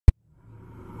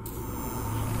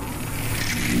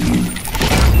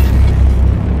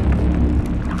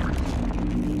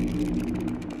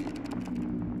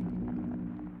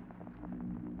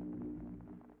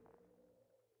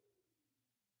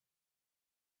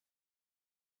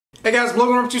Hey guys,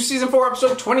 Logan Richardson, Season 4,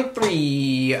 Episode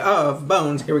 23 of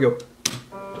Bones. Here we go.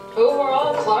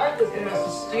 Overall, Clark is the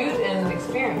most astute and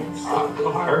experienced.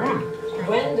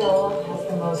 Wendell has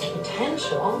the most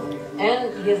potential,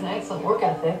 and he has an excellent work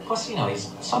ethic. Plus, you know, he's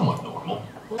somewhat normal.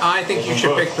 I think you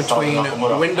should pick between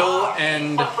Wendell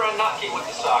and My friend Naki with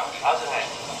the sock. How's it hang?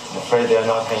 I'm afraid they're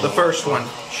not hanging. the first one.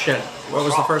 Shit. What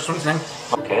was the first one's name?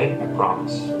 Okay, I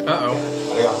promise. Uh-oh.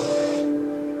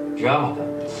 Jonathan.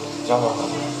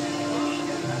 Jonathan.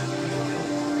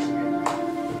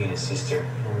 Me and his sister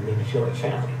made me feel like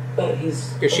family. But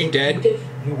he's... Is she dead?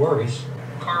 He worries.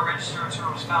 Car registered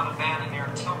her was found abandoned near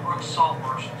Tilbrook Salt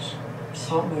Marshes.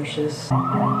 Salt marshes.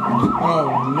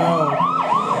 Oh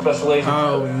no. Special agent.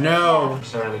 Oh no.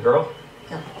 Concerning the girl?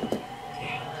 No.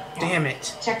 Damn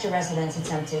it. Checked your residence,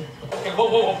 it's empty. Okay,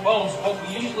 whoa, Bones. What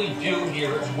we usually do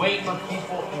here is wait for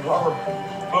people in rubber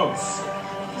boots.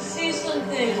 See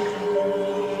something.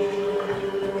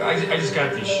 I just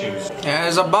got these shoes.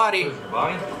 There's a body. Your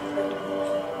body?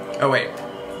 Oh wait.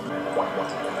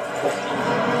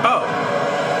 Oh.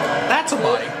 That's a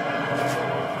body.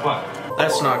 What?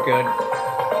 That's not good.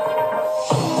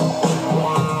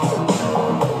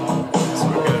 That's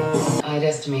not good. I'd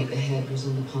estimate the head was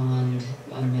in the pond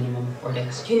a minimum of 4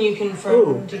 days. Can you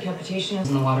confirm decapitation?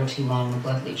 In the water too long, the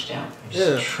blood leached out.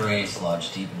 Yeah. Trace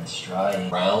lodged deep in the dry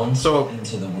ground So-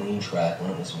 into the wound track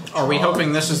when it was Are we withdrawn.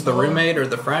 hoping this is the roommate or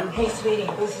the friend? Hey, sweetie,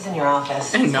 Bruce is in your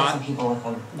office. And He's got not some people with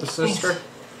him. The sister?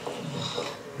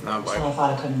 No, So I boy.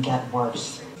 thought it couldn't get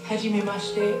worse.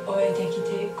 Hajimemashite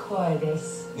oedekite koe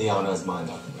desu. The honor is mine,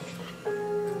 Dr.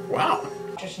 Wow.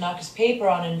 Dr. Tanaka's paper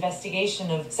on investigation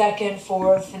of second,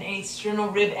 fourth, and eighth sternal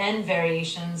rib end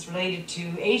variations related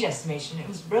to age estimation. It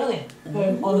was brilliant.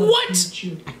 I'm honored What? to meet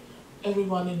you.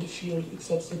 Everyone in the field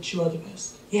accepts that you are the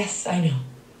best. Yes, I know.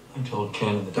 I told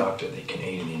Ken and the doctor they can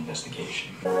aid in the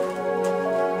investigation. I'm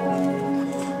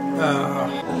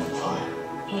fine.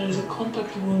 There is a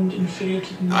contact wound inferior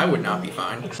to the I would not be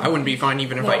fine. I wouldn't be fine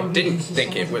even if I didn't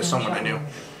think it was someone I knew.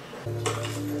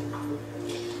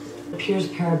 Appears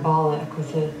parabolic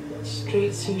with a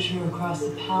straight suture across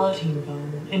the palatine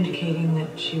bone, indicating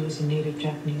that she was a native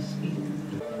Japanese speaker.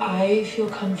 I feel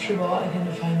comfortable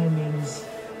identifying their names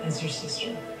as your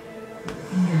sister.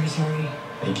 I'm very sorry.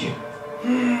 Thank you.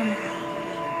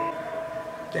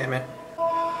 Damn it.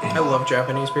 I love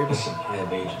Japanese people. Listen, I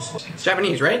have agents. It's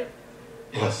Japanese, right?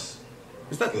 Yes.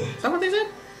 Is that what they said?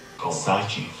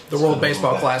 Sachi. The World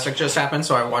Baseball Classic just happened,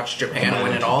 so I watched Japan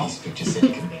win it all. These pictures said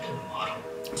you can make a model.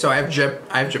 So I have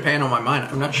Japan on my mind.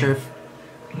 I'm not sure if...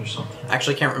 There's something. I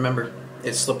actually can't remember.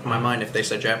 It slipped my mind if they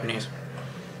said Japanese.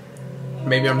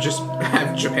 Maybe I'm just... I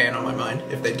have Japan on my mind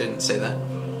if they didn't say that.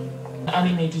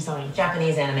 Anime design.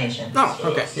 Japanese animation. Oh,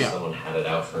 okay, yeah. Someone had it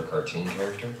out for a cartoon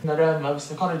character? In the realm of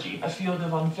psychology, a field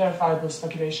of unverifiable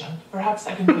speculation. Perhaps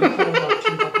I can bring it forward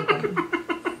to Dr. Button.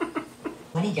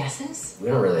 Any guesses? We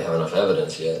don't really have enough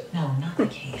evidence yet. No, not the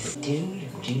case. Dude,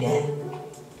 Judah.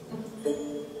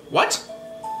 What?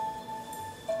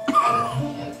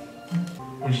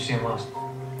 When did you see him last?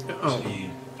 Oh.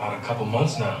 About a couple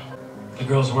months now. The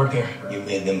girls work there. You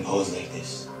made them pose like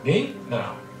this. Me?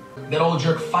 No. That old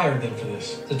jerk fired them for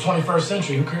this. The 21st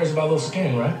century. Who cares about a little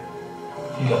skin, right?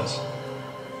 He does.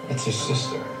 It's his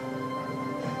sister.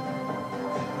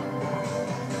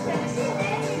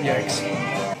 Yikes.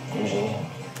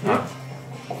 Huh?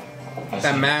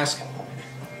 That mask.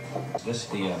 Is this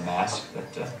the mask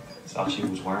that Sachi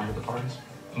was wearing at the parties?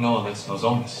 No, that's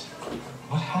Nozomi's.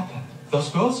 What happened? Those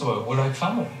girls were like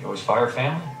family. You always fire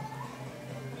family?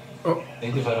 Oh. They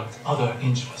developed other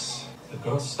interests. The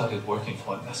girls started working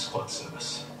for an escort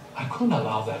service. I couldn't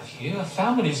allow that here.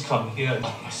 Families come here.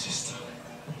 Oh, my sister.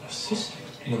 Your sister?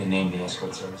 You know the name of the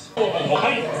escort service? Oh,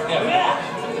 hey!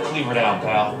 Yeah. Leave her down,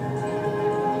 pal.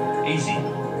 Easy.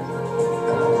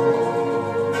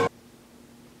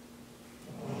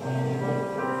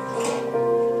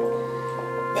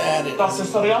 Dr.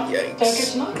 Sorian, Dr.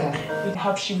 Tanaka.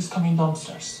 perhaps she was coming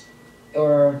downstairs.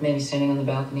 Or maybe standing on the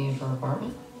balcony of her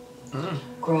apartment.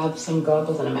 Grab some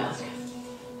goggles and a mask.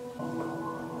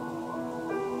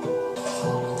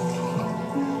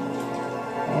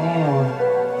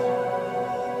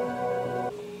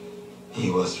 He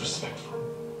was respectful.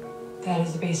 That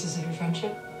is the basis of your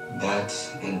friendship? That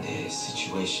and the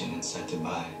situation incited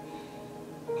by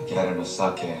Akira no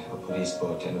Sake, a police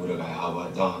boat, and Uragai Hawa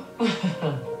Dawn.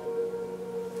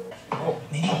 Well,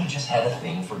 maybe he just had a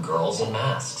thing for girls in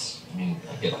masks. I mean,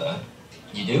 I get that.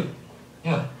 You do?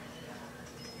 Yeah.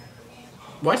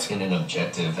 What? In an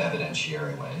objective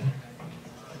evidentiary way.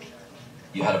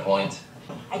 You had a point.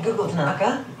 I googled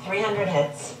Tanaka. 300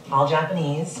 hits, all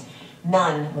Japanese.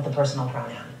 None with a personal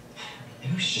pronoun.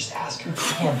 Maybe we should just ask her.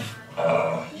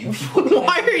 You people.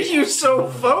 Why are you so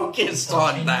focused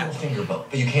on that? Finger bone.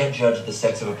 But you can't judge the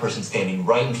sex of a person standing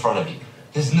right in front of you.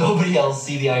 Does nobody else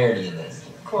see the irony in this?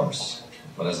 Of course.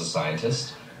 But as a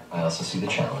scientist, I also see the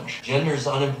challenge. Gender is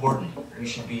unimportant. We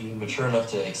should be mature enough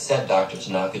to accept Dr.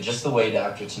 Tanaka just the way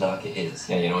Dr. Tanaka is.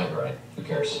 Yeah, you know what? You're right. Who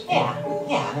cares?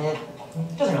 Yeah, I mean,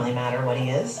 it doesn't really matter what he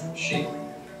is. She.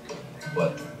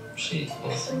 What she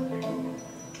is.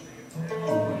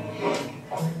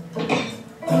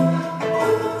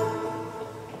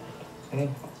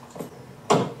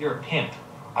 You're a pimp.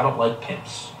 I don't like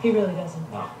pimps. He really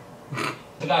doesn't. No.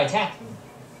 The guy attacked me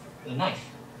with a knife.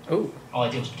 Oh. All I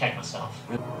did was protect myself.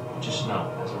 Just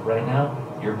know, as of right now,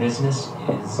 your business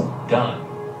is done.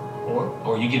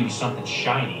 Or you give me something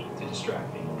shiny to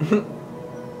distract me.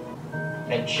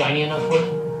 That shiny enough for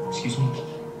you? Excuse me?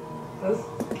 Both?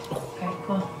 Okay,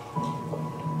 come on.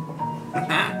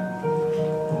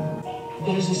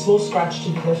 There is a small scratch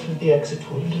to the left of the exit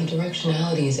wound. The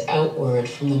directionality is outward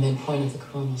from the midpoint of the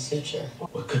coronal suture.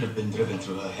 What could have been driven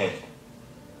through her head?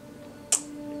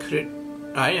 Could it?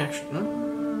 I actually.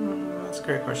 That's a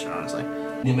great question, honestly.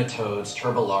 Nematodes,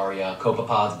 turbolaria,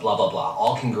 copepods, blah, blah, blah.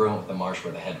 All congruent with the marsh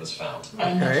where the head was found.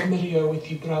 I'm not Okay. familiar with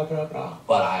the bra bra bra.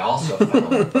 But I also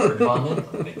found bird vomit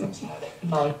on the victim's head.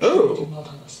 No, I Oh. do not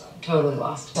understand. Totally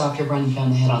lost. Dr. Brennan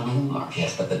found the head on the marsh.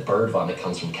 Yes, but the bird vomit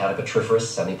comes from Catapetriferous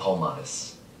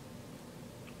semipalmatus.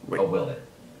 Wait. A willet.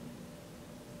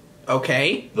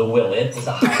 Okay. The willet is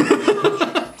a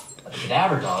high But the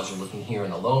cadaver dogs are looking here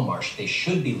in the low marsh. They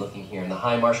should be looking here in the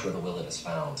high marsh where the willet is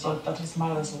found. But that is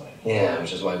miles away. Yeah,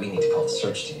 which is why we need to call the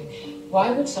search team. Why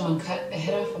would someone cut the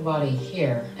head off a body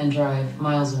here and drive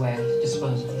miles away to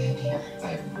dispose of the head here?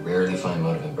 I rarely find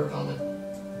motive in bird vomit.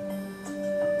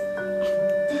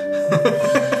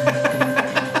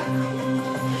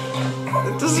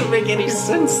 That doesn't make any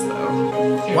sense,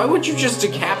 though. Why would you just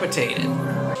decapitate it?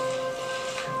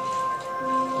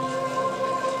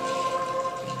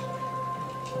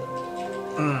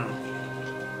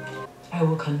 I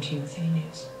will come to you with any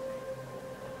news.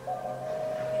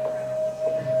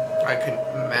 I could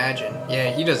imagine. Yeah,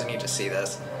 he doesn't need to see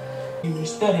this. You were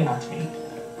staring at me.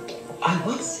 I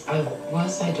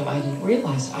didn't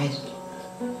realize I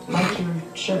like your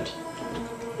shirt.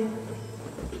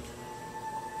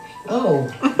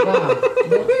 Oh, wow.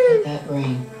 Look at that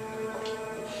brain.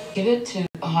 Give it to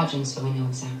Hodgins so we know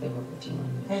exactly what we're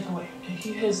dealing with. Right away.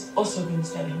 He has also been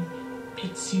studying.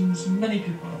 It seems many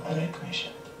people are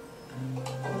recognition.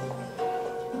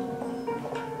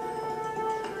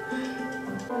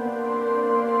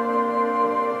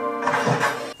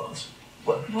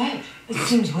 What? It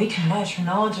seems way too much. Her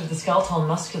knowledge of the skeletal and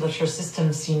musculature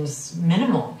system seems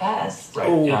minimal, at best. Right,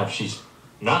 Oh. yeah, she's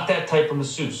not that type of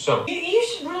masseuse, so... You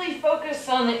should really focus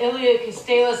on the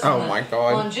iliacostalis Oh and my the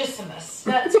God. longissimus.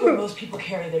 That's where most people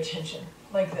carry their tension.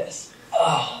 Like this.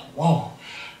 Oh, whoa.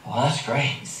 Well, that's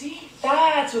great. See?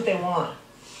 That's what they want.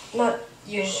 Not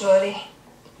you, shorty.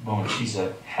 Well, she's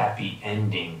a happy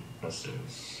ending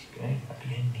masseuse, okay?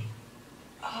 Happy ending.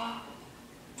 How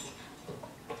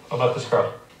about this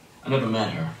girl? I never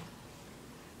met her.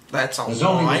 That's all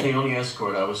Zoe was right. the only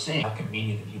escort I was seeing. How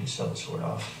convenient of you to sell the sword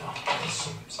off. No,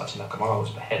 Sachi Nakamura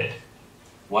was beheaded.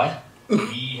 What?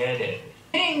 Beheaded.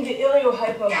 Hitting the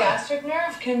iliohypogastric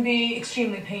nerve can be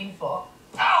extremely painful.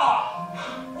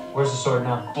 Where's the sword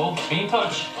now? Well, be in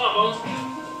touch. Come on, Bones.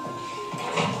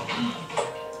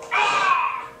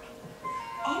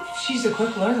 Oh, she's a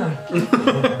quick learner.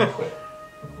 Quit.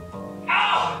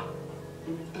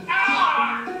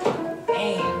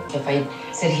 Hey, if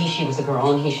I said he, she was a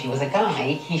girl and he, she was a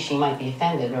guy, he, she might be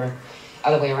offended, or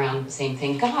other way around, same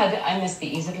thing. God, I miss the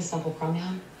ease of a simple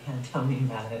pronoun. Yeah, tell me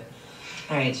about it.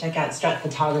 All right, check out Strut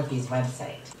Photography's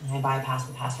website. I bypassed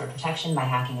the password protection by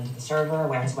hacking into the server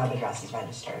where his web address is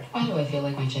registered. Why do I feel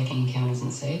like my checking account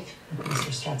isn't safe?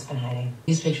 Mr. Strut's been hiding.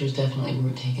 These pictures definitely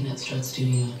weren't taken at Strut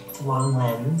Studio. It's a long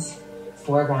lens,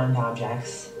 foreground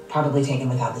objects, probably taken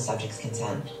without the subject's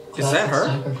consent. Is that her?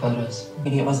 Stalker photos.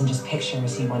 Maybe it wasn't just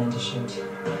pictures he wanted to shoot.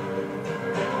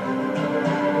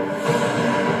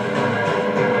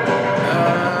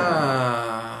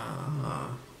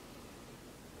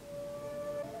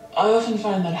 I often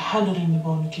find that handling the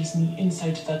bone gives me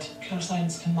insight that pure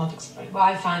science cannot explain. Well,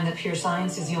 I find that pure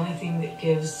science is the only thing that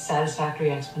gives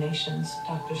satisfactory explanations,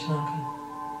 Dr. Tanaka.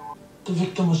 The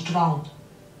victim was drowned.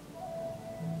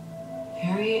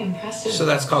 Very impressive. So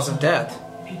that's cause of death.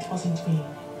 It wasn't me.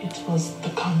 It was the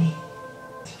kami.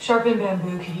 Sharpened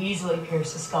bamboo could easily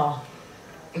pierce the skull.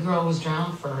 The girl was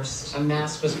drowned first, a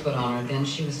mask was put on her, then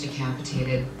she was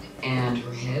decapitated, and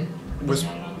her head Was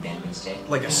added on. abandoned state.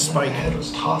 Like a And spike. my head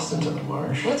was tossed into the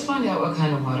marsh. Let's find out what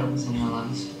kind of water was in your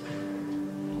lungs.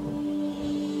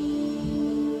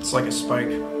 It's like a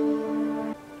spike.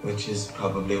 Which is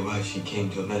probably why she came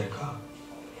to America.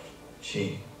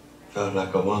 She felt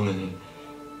like a woman and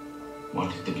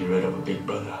wanted to be rid of a big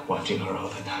brother watching her all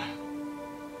the time.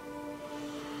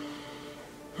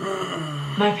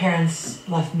 My parents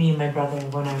left me and my brother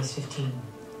when I was 15.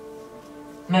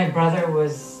 My brother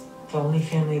was the only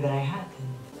family that I had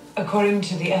then. According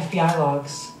to the FBI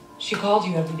logs, she called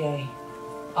you every day,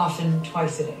 often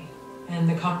twice a day. And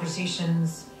the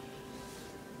conversations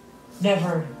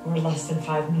never were less than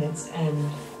 5 minutes and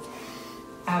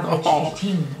average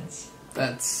 15 minutes.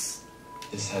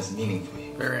 This has meaning for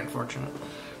you. Very unfortunate.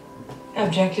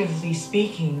 Objectively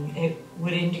speaking, it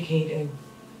would indicate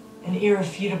an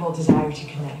irrefutable desire to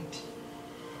connect.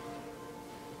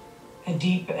 A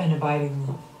deep and abiding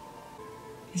love.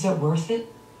 Is it worth it?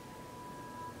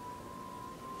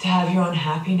 To have your own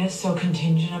happiness so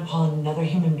contingent upon another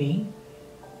human being?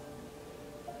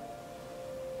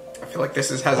 I feel like this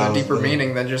has a deeper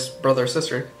meaning than just brother or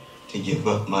sister. To give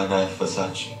up my life for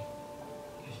Sachi.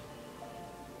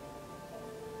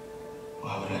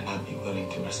 Why would I not be willing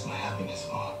to risk my happiness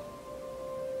for?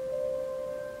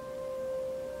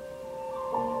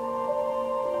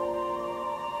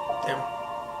 Damn.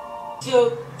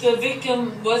 So the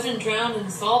victim wasn't drowned in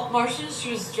salt marshes,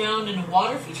 she was drowned in a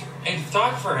water feature? A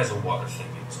photographer has a water thing.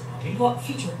 What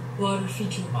feature? Water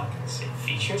feature. I'm not gonna say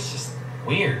feature, it's just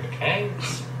weird, okay?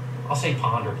 I'll say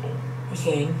ponderable. You're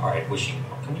saying? Alright, wishing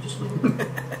well. Can we just move?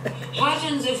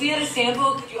 Hodgins, if we had a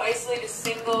sample, could you isolate a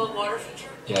single water feature?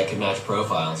 Yeah, I could match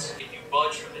profiles. If you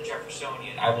budge from the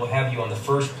Jeffersonian, I will have you on the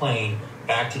first plane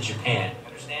back to Japan.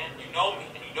 Understand? You know me,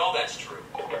 and you know that's true.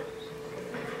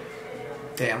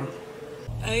 Damn.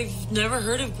 I've never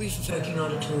heard of brief affecting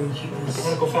auditory cues.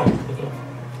 Medical fact. Look it up.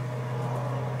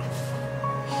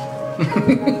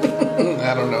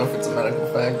 I don't know if it's a medical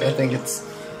fact. I think it's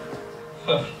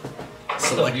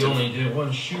selective. You only did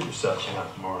one shoot reception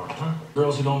out tomorrow, huh?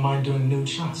 Girls who don't mind doing nude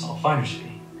shots. Oh, finder's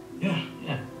fee. Yeah.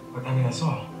 But I mean, that's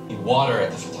all. The water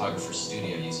at the photographer's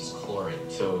studio uses chlorine.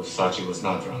 So Sachi was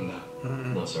not drowned out.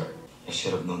 No, sir. I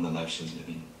should have known the life she was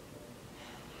living.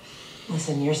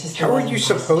 Listen, your sister. How are wasn't you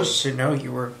hostile. supposed to know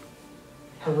you were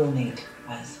Her roommate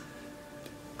was.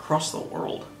 across the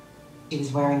world? She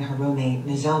was wearing her roommate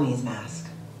Nozomi's mask.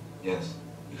 Yes,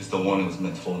 because the warning was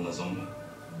meant for Nozomi.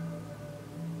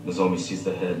 Nozomi sees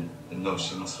the head and knows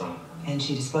she must run. And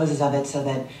she disposes of it so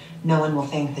that no one will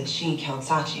think that she killed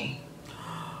Sachi.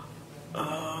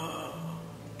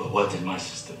 But what did my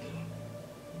sister do?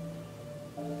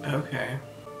 Okay.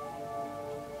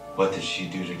 What did she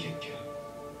do to get killed?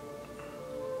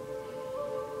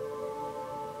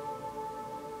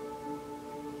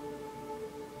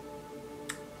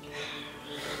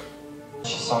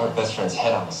 She saw her best friend's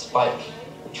head on a spike.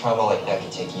 Trauma like that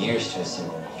can take years to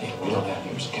assimilate. Okay, we don't have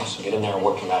yours, okay? So get in there and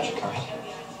work your magic, all right?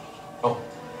 Oh.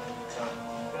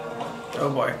 Oh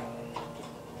boy.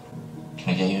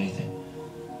 Can I get you anything?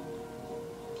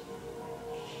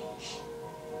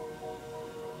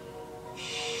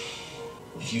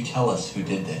 If you tell us who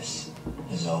did this,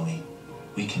 Nozomi,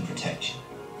 we can protect you.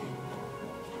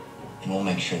 And we'll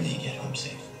make sure that you get home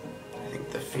safely. I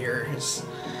think the fear is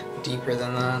deeper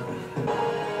than that.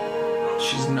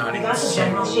 She's not We even got the saying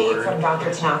general a sheet word. from Dr.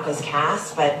 Tanaka's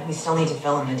cast, but we still need to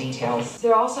fill in the details.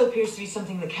 There also appears to be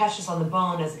something that catches on the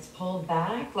bone as it's pulled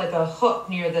back, like a hook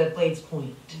near the blade's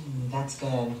point. That's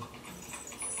good.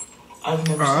 I've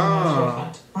never seen that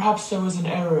like that. Perhaps there was an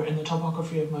error in the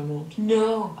topography of my mold.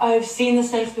 No, I've seen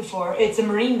this knife before. It's a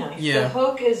marine knife. Yeah. The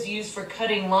hook is used for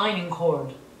cutting line and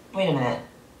cord. Wait a minute.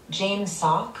 James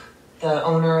Sock, the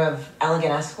owner of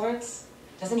Elegant Escorts,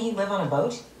 doesn't he live on a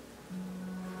boat?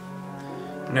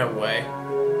 No way.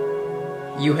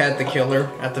 You had the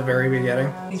killer at the very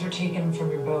beginning? These were taken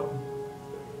from your boat.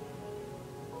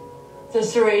 The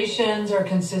serrations are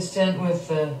consistent with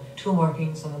the tool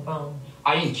markings on the bone.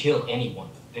 I didn't kill anyone.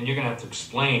 Then you're gonna have to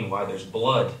explain why there's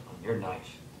blood on your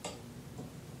knife.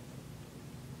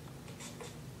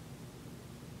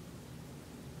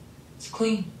 It's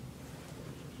clean.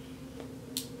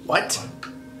 What?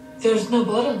 There's no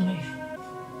blood on the knife.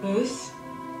 Booth?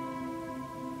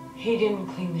 He didn't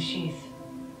clean the sheath.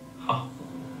 Oh.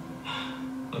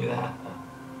 Look at that.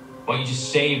 Why don't you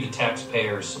just save the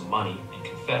taxpayers some money and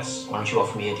confess? Why don't you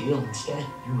offer me a deal instead?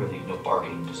 You're really in no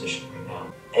bargaining position right now.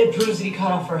 It proves that he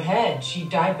cut off her head. She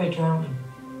died by drowning.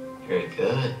 Very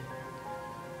good.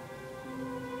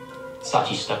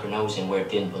 Sachi stuck her nose in where it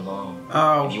didn't belong.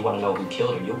 Oh. If you want to know who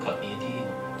killed her, you'll cut me a deal.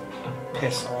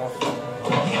 Piss off.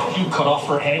 You cut off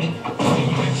her head,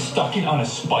 and you stuck it on a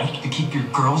spike to keep your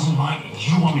girls in mind, and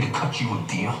you want me to cut you a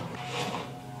deal?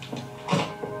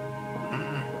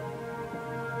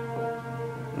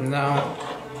 No.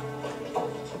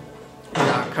 I'm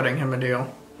not cutting him a deal.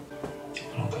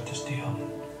 If I don't cut this deal,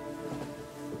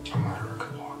 a murderer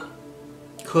could walk.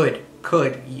 Could.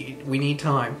 We need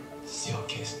time. It's your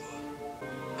case, bud.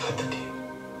 Cut the deal.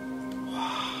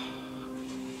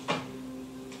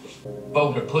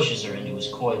 Boger pushes her into his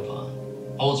koi pond,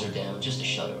 holds her down just to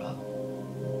shut her up.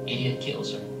 Idiot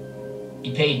kills her.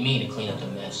 He paid me to clean up the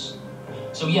mess.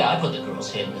 So yeah, I put the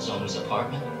girl's head in Nozomi's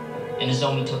apartment, and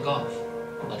Nozomi took off,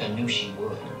 like I knew she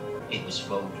would. It was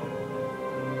Vogue.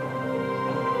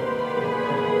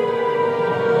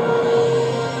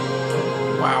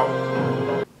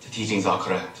 Wow. The teachings are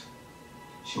correct.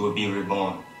 She will be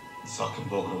reborn. Zoc and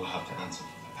Boger will have to answer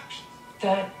for their actions.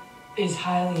 That is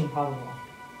highly improbable.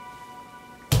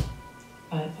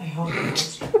 But I hope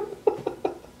it's true.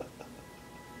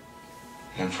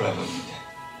 And forever be dead.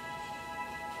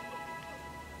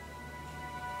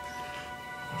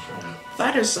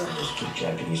 That is Just a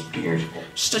Japanese beard.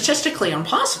 statistically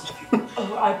impossible.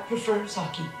 Oh, I prefer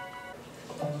sake.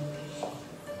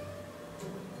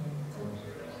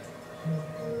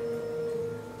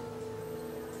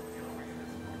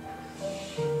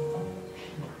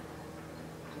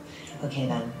 Okay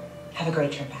then. Have a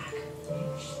great trip back.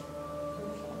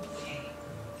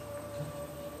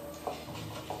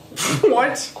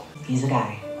 What? He's a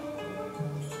guy.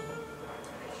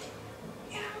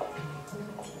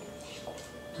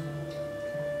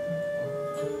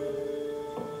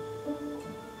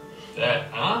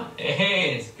 That, huh?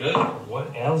 Hey, it's good.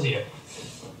 What ails you?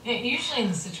 Yeah, usually in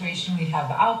this situation we'd have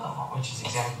alcohol. Which is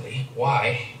exactly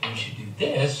why we should do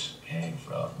this, okay,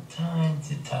 from time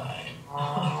to time.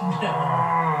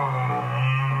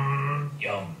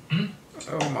 Yum.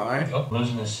 Oh my.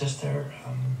 Losing a sister,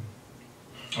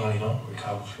 well, you don't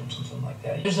recover from something like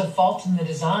that. There's a fault in the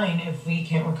design if we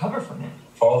can't recover from it.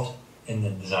 Fault in the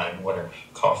design, what are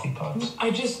coffee pots?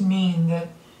 I just mean that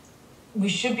we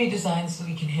should be designed so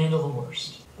we can handle the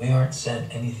worst. We aren't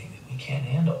sent anything that we can't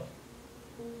handle.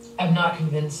 I'm not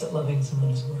convinced that loving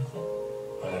someone is worth it.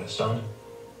 I got a son,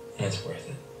 and it's worth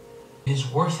it. It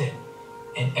is worth it,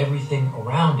 and everything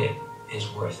around it is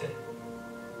worth it.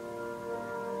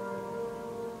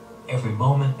 Every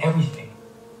moment, everything.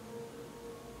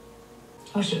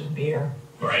 I should beer.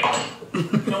 Right. You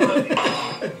know what?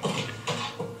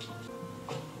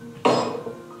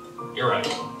 You're right.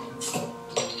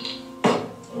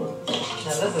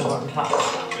 Now this is what I'm talking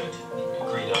about. Good. You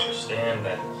agree to understand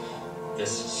that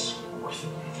this is worth it.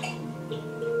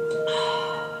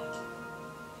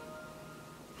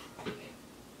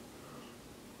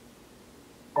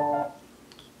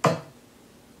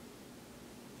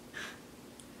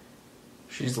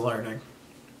 She's learning.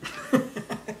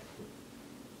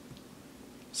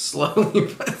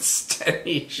 Slowly but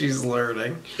steady, she's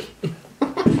learning.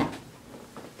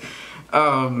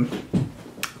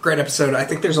 Great episode. I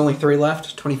think there's only 3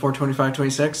 left. 24, 25,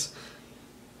 26.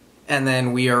 And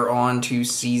then we are on to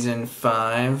season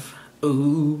 5.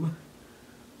 Ooh.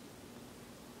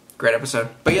 Great episode.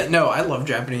 But yeah, no, I love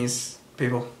Japanese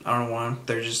people. I don't know why.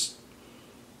 They're just...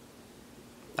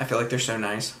 I feel like they're so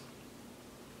nice.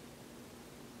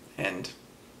 And,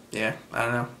 yeah, I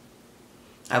don't know.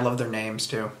 I love their names,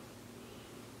 too.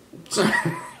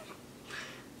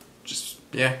 Just,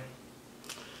 yeah.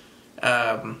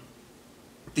 The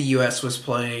U.S. was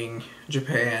playing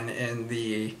Japan in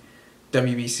the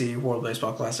WBC World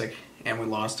Baseball Classic, and we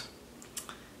lost.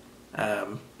 I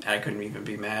couldn't even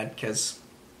be mad, because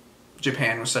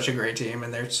Japan was such a great team,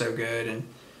 and they're so good, and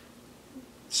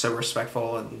so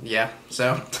respectful, and yeah,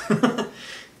 so...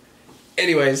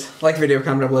 Anyways, like the video,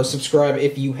 comment down below, subscribe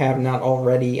if you have not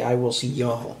already. I will see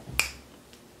y'all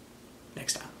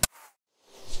next time.